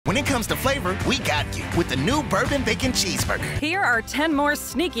When it comes to flavor, we got you with the new Bourbon Bacon Cheeseburger. Here are 10 more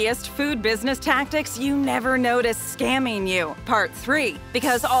sneakiest food business tactics you never noticed scamming you. Part 3.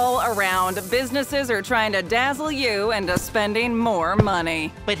 Because all around, businesses are trying to dazzle you into spending more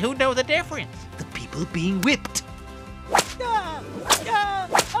money. But who know the difference? The people being whipped.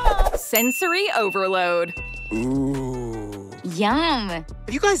 Sensory overload. Ooh. Yum.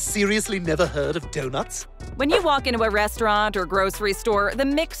 Have you guys seriously never heard of donuts? When you walk into a restaurant or grocery store, the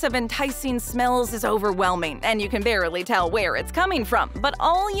mix of enticing smells is overwhelming, and you can barely tell where it's coming from. But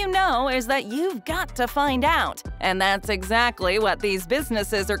all you know is that you've got to find out. And that's exactly what these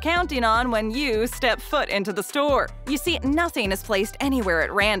businesses are counting on when you step foot into the store. You see, nothing is placed anywhere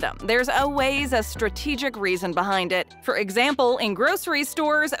at random. There's always a strategic reason behind it. For example, in grocery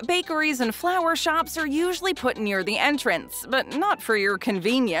stores, bakeries and flower shops are usually put near the entrance, but not for your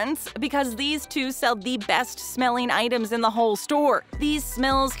convenience, because these two sell the best-smelling items in the whole store. These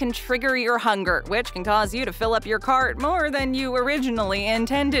smells can trigger your hunger, which can cause you to fill up your cart more than you originally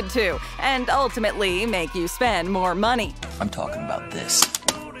intended to, and ultimately make you spend more money. I'm talking about this.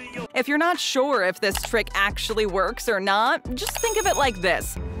 If you're not sure if this trick actually works or not, just think of it like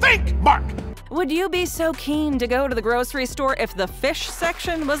this. Think, Mark! Would you be so keen to go to the grocery store if the fish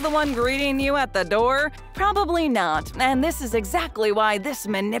section was the one greeting you at the door? Probably not, and this is exactly why this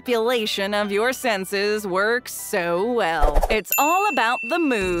manipulation of your senses works so well. It's all about the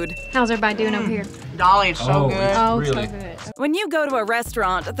mood. How's everybody doing over here? Dolly, it's so good. Oh, really so good. When you go to a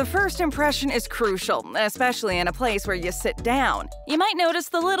restaurant, the first impression is crucial, especially in a place where you sit down. You might notice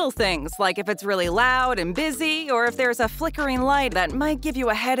the little things, like if it's really loud and busy, or if there's a flickering light that might give you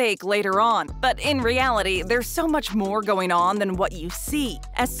a headache later on. But in reality, there's so much more going on than what you see.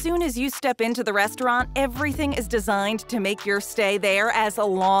 As soon as you step into the restaurant, everything is designed to make your stay there as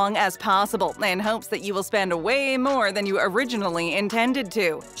long as possible, in hopes that you will spend way more than you originally intended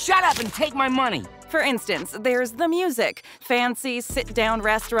to. Shut up and take my money. For instance, there's the music. Fancy sit-down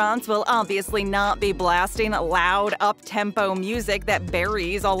restaurants will obviously not be blasting loud, up-tempo music that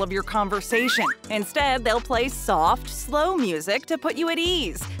buries all of your conversation. Instead, they'll play soft, slow music to put you at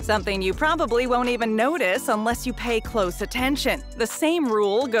ease, something you probably won't even notice unless you pay close attention. The same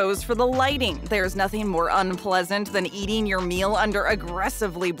rule goes for the lighting. There's nothing more unpleasant than eating your meal under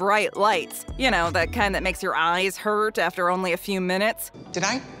aggressively bright lights. You know, that kind that makes your eyes hurt after only a few minutes. Did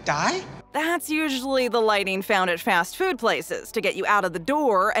I die? That's usually the lighting found at fast food places, to get you out of the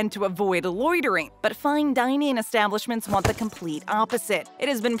door and to avoid loitering. But fine dining establishments want the complete opposite. It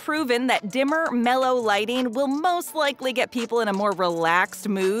has been proven that dimmer, mellow lighting will most likely get people in a more relaxed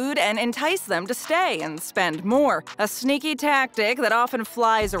mood and entice them to stay and spend more. A sneaky tactic that often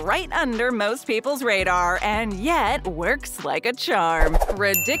flies right under most people's radar and yet works like a charm.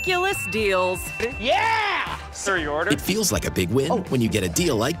 Ridiculous deals. Yeah! Sir, your order? It feels like a big win when you get a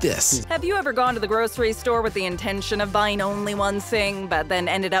deal like this. Have you ever gone to the grocery store with the intention of buying only one thing, but then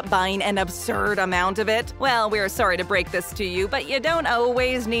ended up buying an absurd amount of it? Well, we're sorry to break this to you, but you don't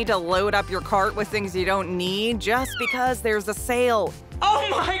always need to load up your cart with things you don't need just because there's a sale. Oh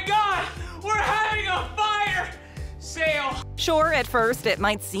my God! We're having a fire sale! Sure, at first it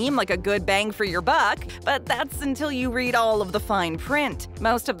might seem like a good bang for your buck, but that's until you read all of the fine print.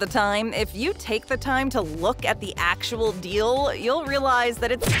 Most of the time, if you take the time to look at the actual deal, you'll realize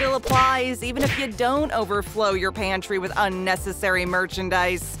that it still applies even if you don't overflow your pantry with unnecessary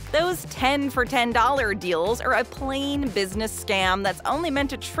merchandise. Those 10 for $10 deals are a plain business scam that's only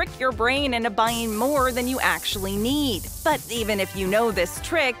meant to trick your brain into buying more than you actually need. But even if you know this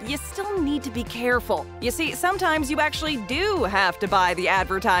trick, you still need to be careful. You see, sometimes you actually do have to buy the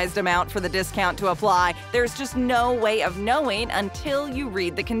advertised amount for the discount to apply. There's just no way of knowing until you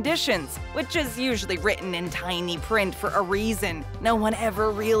read the conditions, which is usually written in tiny print for a reason. No one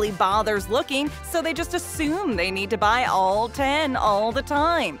ever really bothers looking, so they just assume they need to buy all 10 all the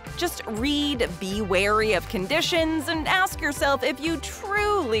time. Just read, be wary of conditions, and ask yourself if you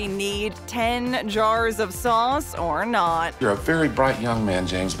truly need 10 jars of sauce or not. You're a very bright young man,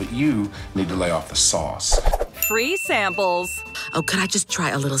 James, but you need to lay off the sauce. Free samples. Oh, could I just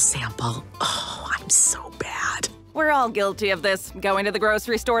try a little sample? Oh, I'm so bad. We're all guilty of this, going to the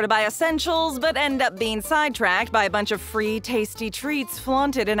grocery store to buy essentials, but end up being sidetracked by a bunch of free, tasty treats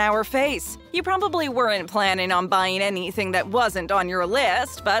flaunted in our face. You probably weren't planning on buying anything that wasn't on your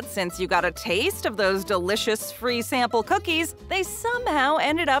list, but since you got a taste of those delicious free sample cookies, they somehow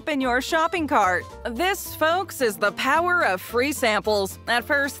ended up in your shopping cart. This, folks, is the power of free samples. At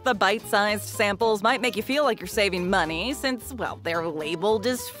first, the bite-sized samples might make you feel like you're saving money since, well, they're labeled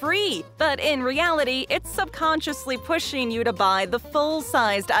as free. But in reality, it's subconsciously pushing you to buy the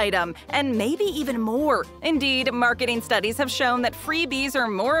full-sized item, and maybe even more. Indeed, marketing studies have shown that freebies are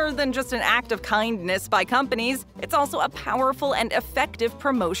more than just an act of kindness by companies. It's also a powerful and effective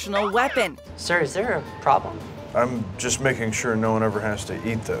promotional weapon. Sir, is there a problem? I'm just making sure no one ever has to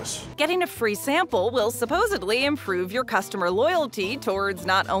eat this. Getting a free sample will supposedly improve your customer loyalty towards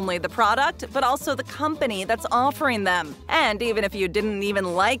not only the product, but also the company that's offering them. And even if you didn't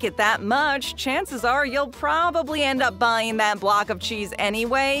even like it that much, chances are you'll probably end up buying that block of cheese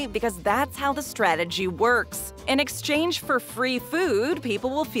anyway, because that's how the strategy works. In exchange for free food,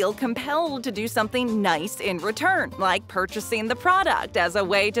 people will feel compelled to do something nice in return, like purchasing the product as a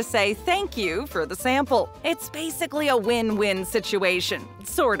way to say thank you for the sample. It's basically a win-win situation,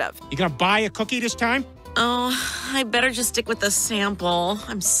 sort of. You gonna buy a cookie this time? Oh, I better just stick with the sample.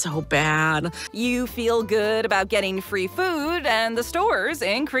 I'm so bad. You feel good about getting free food, and the stores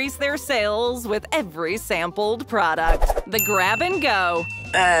increase their sales with every sampled product. The grab and go.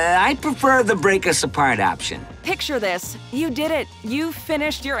 I prefer the break us apart option. Picture this. You did it. You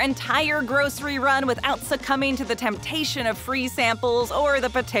finished your entire grocery run without succumbing to the temptation of free samples or the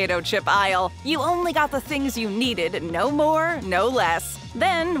potato chip aisle. You only got the things you needed, no more, no less.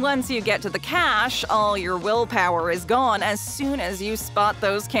 Then, once you get to the cash, all your willpower is gone as soon as you spot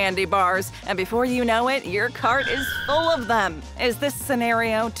those candy bars. And before you know it, your cart is full of them. Is this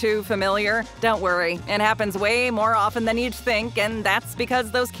scenario too familiar? Don't worry, it happens way more often than you'd think, and that's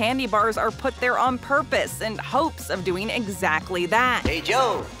because those candy bars are put there on purpose in hopes of doing exactly that. Hey,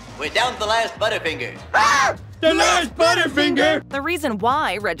 Joe, we're down to the last Butterfinger. Ah! The last Butterfinger! The reason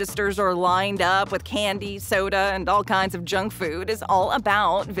why registers are lined up with candy, soda, and all kinds of junk food is all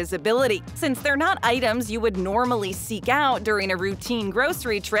about visibility. Since they're not items you would normally seek out during a routine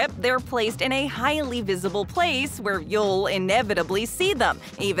grocery trip, they're placed in a highly visible place where you'll inevitably see them,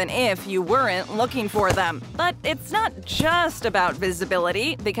 even if you weren't looking for them. But it's not just about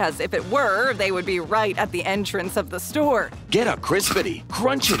visibility, because if it were, they would be right at the entrance of the store. Get a crispity,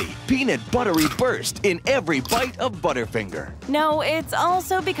 crunchity, peanut buttery burst in every bite of Butterfinger. No, it's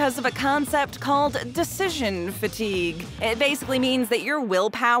also because of a concept called decision fatigue. It basically means that your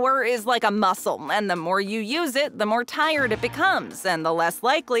willpower is like a muscle, and the more you use it, the more tired it becomes, and the less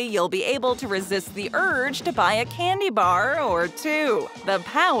likely you'll be able to resist the urge to buy a candy bar or two. The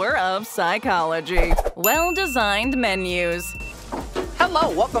power of psychology. Well-designed menus.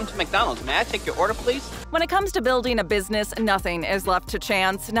 Hello, welcome to McDonald's. May I take your order, please? When it comes to building a business, nothing is left to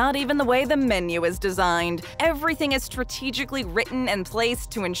chance, not even the way the menu is designed. Everything is strategically written and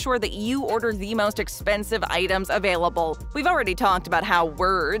placed to ensure that you order the most expensive items available. We've already talked about how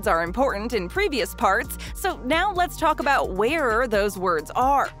words are important in previous parts, so now let's talk about where those words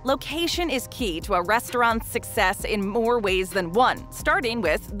are. Location is key to a restaurant's success in more ways than one, starting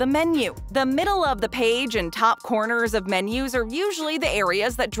with the menu. The middle of the page and top corners of menus are usually the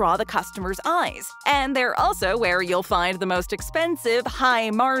areas that draw the customer's eyes, and they're also where you'll find the most expensive,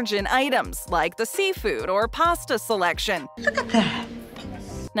 high-margin items, like the seafood or pasta selection. Look at that.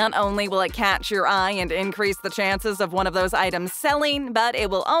 Not only will it catch your eye and increase the chances of one of those items selling, but it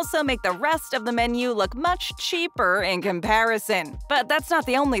will also make the rest of the menu look much cheaper in comparison. But that's not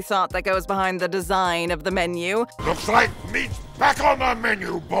the only thought that goes behind the design of the menu. Looks like meat's back on the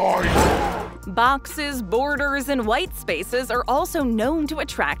menu, boys! Boxes, borders, and white spaces are also known to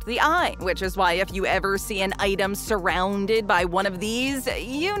attract the eye, which is why if you ever see an item surrounded by one of these,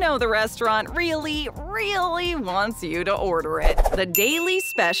 you know the restaurant really wants you to order it. The daily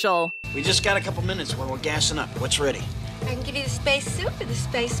special. We just got a couple minutes while we're gassing up. What's ready? I can give you the space soup or the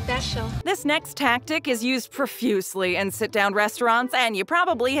space special. This next tactic is used profusely in sit-down restaurants, and you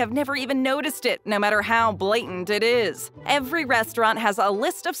probably have never even noticed it, no matter how blatant it is. Every restaurant has a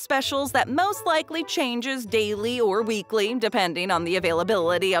list of specials that most likely changes daily or weekly, depending on the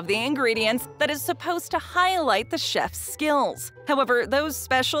availability of the ingredients, that is supposed to highlight the chef's skills. However, those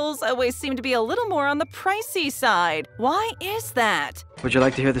specials always seem to be a little more on the pricey side. Why is that? Would you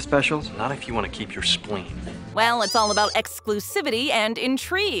like to hear the specials? Not if you want to keep your spleen. Well, it's all about exclusivity and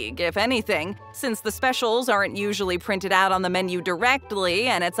intrigue, if anything. Since the specials aren't usually printed out on the menu directly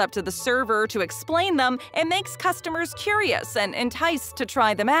and it's up to the server to explain them, it makes customers curious and enticed to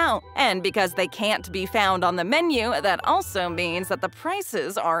try them out. And because they can't be found on the menu, that also means that the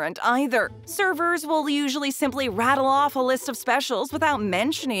prices aren't either. Servers will usually simply rattle off a list of specials without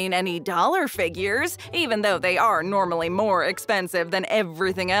mentioning any dollar figures, even though they are normally more expensive than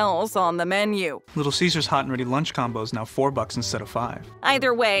everything else on the menu. Little Caesar's hot and ready lunch combo is now $4 instead of $5.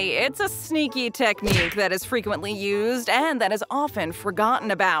 Either way, it's a sneaky technique that is frequently used and that is often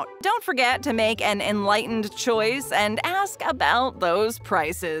forgotten about. Don't forget to make an enlightened choice and ask about those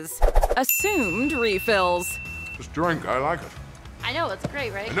prices. Assumed refills. This drink, I like it. I know, it's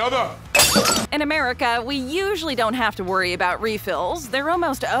great, right? Another! In America, we usually don't have to worry about refills. They're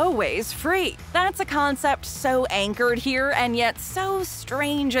almost always free. That's a concept so anchored here and yet so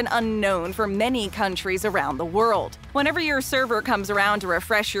strange and unknown for many countries around the world. Whenever your server comes around to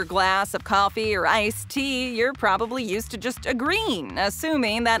refresh your glass of coffee or iced tea, you're probably used to just agreeing,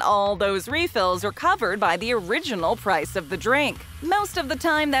 assuming that all those refills are covered by the original price of the drink. Most of the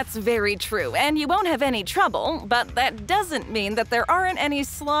time, that's very true, and you won't have any trouble, but that doesn't mean that there aren't any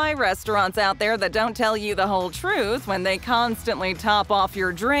sly restaurants out there that don't tell you the whole truth when they constantly top off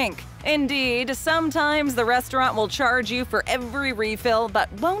your drink. Indeed, sometimes the restaurant will charge you for every refill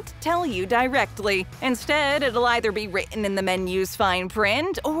but won't tell you directly. Instead, it'll either be written in the menu's fine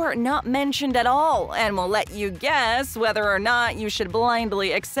print or not mentioned at all, and will let you guess whether or not you should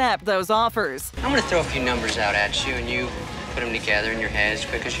blindly accept those offers. I'm gonna throw a few numbers out at you and you put them together in your head as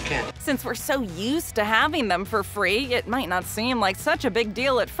quick as you can. Since we're so used to having them for free, it might not seem like such a big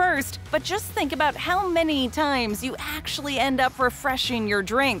deal at first, but just think about how many times you actually end up refreshing your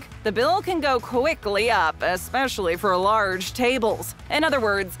drink. The bill can go quickly up, especially for large tables. In other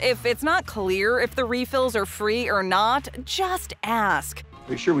words, if it's not clear if the refills are free or not, just ask.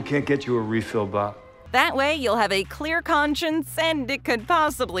 Make sure we can't get you a refill, Bob. That way, you'll have a clear conscience and it could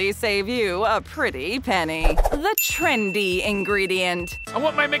possibly save you a pretty penny. The trendy ingredient. I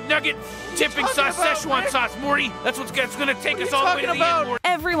want my McNugget tipping sauce Szechuan sauce, Morty. That's what's gonna take us all the way to the end, Morty.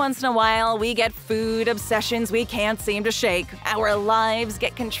 Every once in a while, we get food obsessions we can't seem to shake. Our lives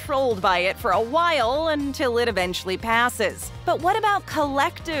get controlled by it for a while until it eventually passes. But what about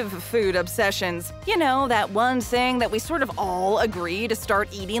collective food obsessions? You know, that one thing that we sort of all agree to start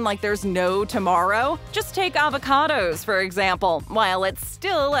eating like there's no tomorrow? Just take avocados, for example. While it's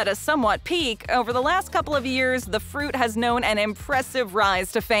still at a somewhat peak, over the last couple of years, the fruit has known an impressive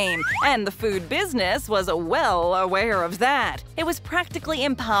rise to fame, and the food business was well aware of that. It was practically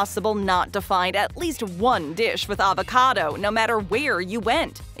impossible not to find at least one dish with avocado, no matter where you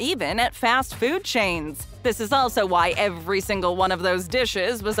went, even at fast food chains. This is also why every single one of those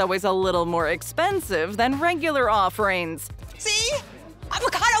dishes was always a little more expensive than regular offerings. See?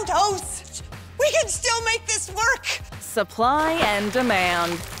 Avocado toast! We can still make this work! Supply and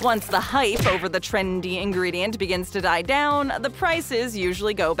demand. Once the hype over the trendy ingredient begins to die down, the prices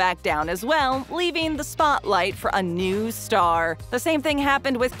usually go back down as well, leaving the spotlight for a new star. The same thing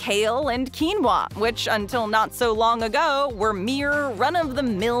happened with kale and quinoa, which until not so long ago were mere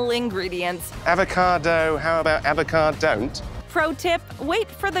run-of-the-mill ingredients. Avocado, how about avocado don't? Pro tip, wait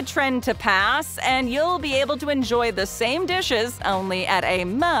for the trend to pass, and you'll be able to enjoy the same dishes, only at a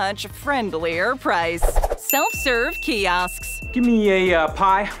much friendlier price. Self-serve kiosks. Give me a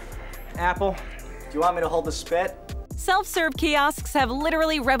pie, apple. Do you want me to hold the spit? Self-serve kiosks have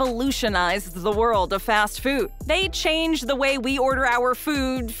literally revolutionized the world of fast food. They change the way we order our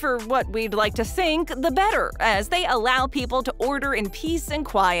food for what we'd like to think the better, as they allow people to order in peace and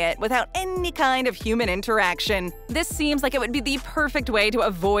quiet without any kind of human interaction. This seems like it would be the perfect way to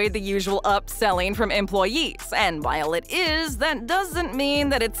avoid the usual upselling from employees, and while it is, that doesn't mean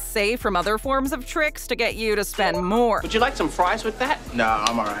that it's safe from other forms of tricks to get you to spend more. Would you like some fries with that? No,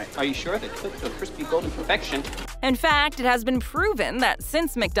 I'm all right. Are you sure? They cook to a crispy golden perfection. In fact, it has been proven that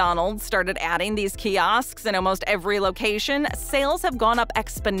since McDonald's started adding these kiosks in almost every location, sales have gone up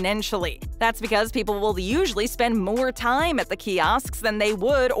exponentially. That's because people will usually spend more time at the kiosks than they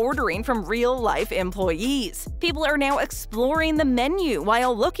would ordering from real-life employees. People are now exploring the menu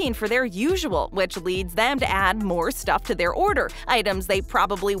while looking for their usual, which leads them to add more stuff to their order, items they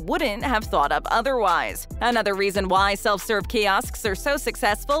probably wouldn't have thought of otherwise. Another reason why self-serve kiosks are so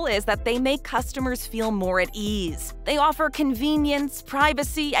successful is that they make customers feel more at ease. They offer convenience,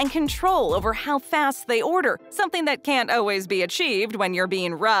 privacy, and control over how fast they order, something that can't always be achieved when you're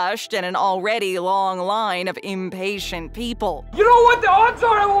being rushed in an already long line of impatient people. You know what the odds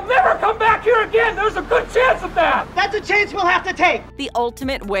are? I will never come back here again. There's a good chance of that. that? That's a chance we'll have to take. The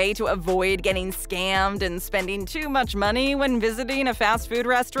ultimate way to avoid getting scammed and spending too much money when visiting a fast food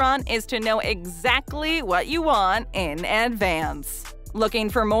restaurant is to know exactly what you want in advance. Looking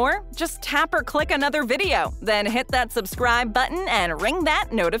for more? Just tap or click another video, then hit that subscribe button and ring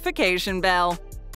that notification bell.